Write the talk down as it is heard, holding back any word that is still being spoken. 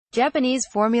Japanese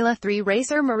Formula 3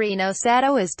 racer Marino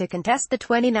Sato is to contest the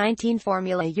 2019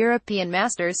 Formula European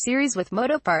Masters Series with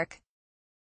Motopark.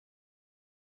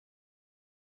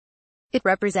 It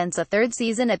represents a third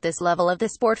season at this level of the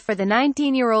sport for the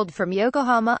 19-year-old from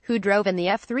Yokohama, who drove in the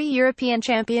F3 European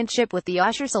Championship with the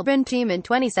Oschersleben team in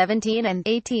 2017 and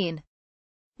 18.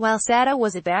 While Sato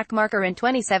was a backmarker in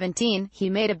 2017, he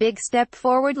made a big step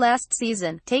forward last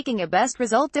season, taking a best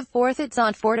result of 4th at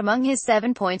Zandvoort among his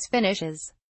 7 points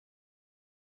finishes.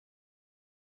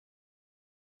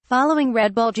 Following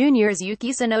Red Bull Junior's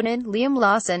Yuki Tsunoda and Liam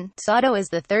Lawson, Sato is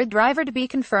the third driver to be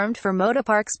confirmed for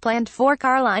Motopark's planned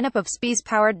 4-car lineup of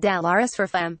Spies-powered Dallara for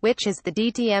FEM, which is the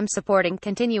DTM supporting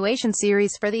continuation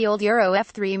series for the old Euro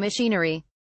F3 machinery.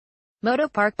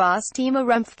 Motopark boss Timo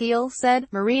Rumpfkiel said,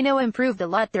 "Marino improved a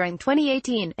lot during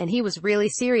 2018, and he was really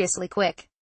seriously quick.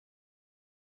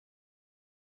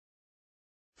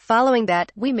 Following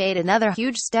that, we made another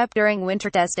huge step during winter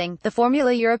testing. The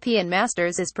Formula European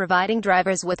Masters is providing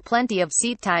drivers with plenty of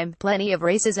seat time, plenty of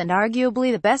races and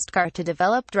arguably the best car to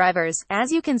develop drivers, as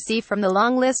you can see from the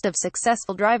long list of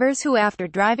successful drivers who after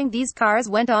driving these cars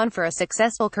went on for a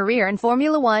successful career in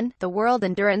Formula 1, the World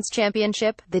Endurance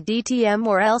Championship, the DTM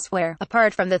or elsewhere.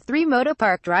 Apart from the 3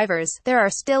 Motopark drivers, there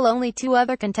are still only 2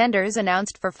 other contenders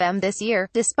announced for FEM this year,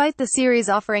 despite the series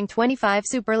offering 25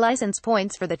 super license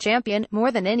points for the champion,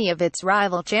 more than any of its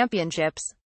rival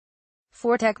championships.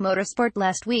 Fortec Motorsport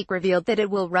last week revealed that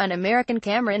it will run American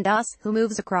Cameron Doss, who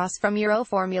moves across from Euro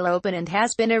Formula Open and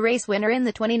has been a race winner in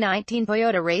the 2019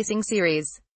 Toyota Racing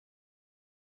Series.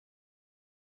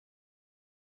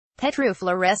 Petru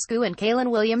Florescu and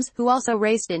Kalen Williams, who also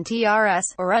raced in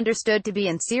TRS, are understood to be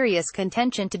in serious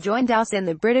contention to join Doss in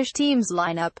the British team's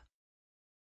lineup.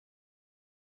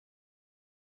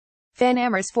 Van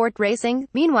Amersfoort Racing,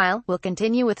 meanwhile, will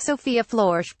continue with Sophia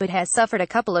Florsch but has suffered a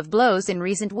couple of blows in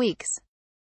recent weeks.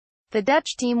 The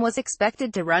Dutch team was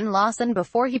expected to run Lawson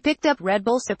before he picked up Red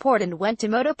Bull support and went to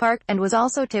Motopark, and was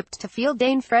also tipped to field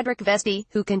Dane Frederik Vesti,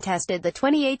 who contested the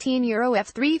 2018 Euro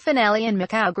F3 finale and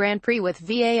Macau Grand Prix with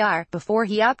VAR, before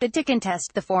he opted to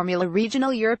contest the Formula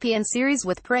Regional European Series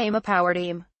with Prema Power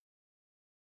Team.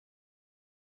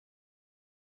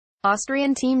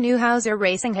 Austrian team Neuhauser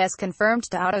Racing has confirmed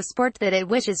to Autosport that it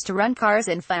wishes to run cars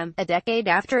in FEM, a decade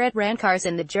after it ran cars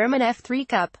in the German F3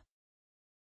 Cup.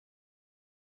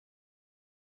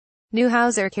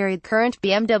 Neuhauser carried current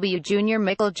BMW junior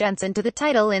Mikkel Jensen to the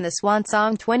title in the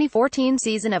Swansong 2014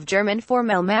 season of German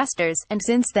Formel Masters, and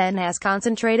since then has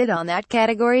concentrated on that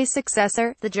category's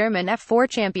successor, the German F4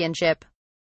 Championship.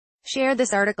 Share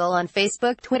this article on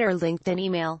Facebook, Twitter, LinkedIn,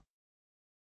 email.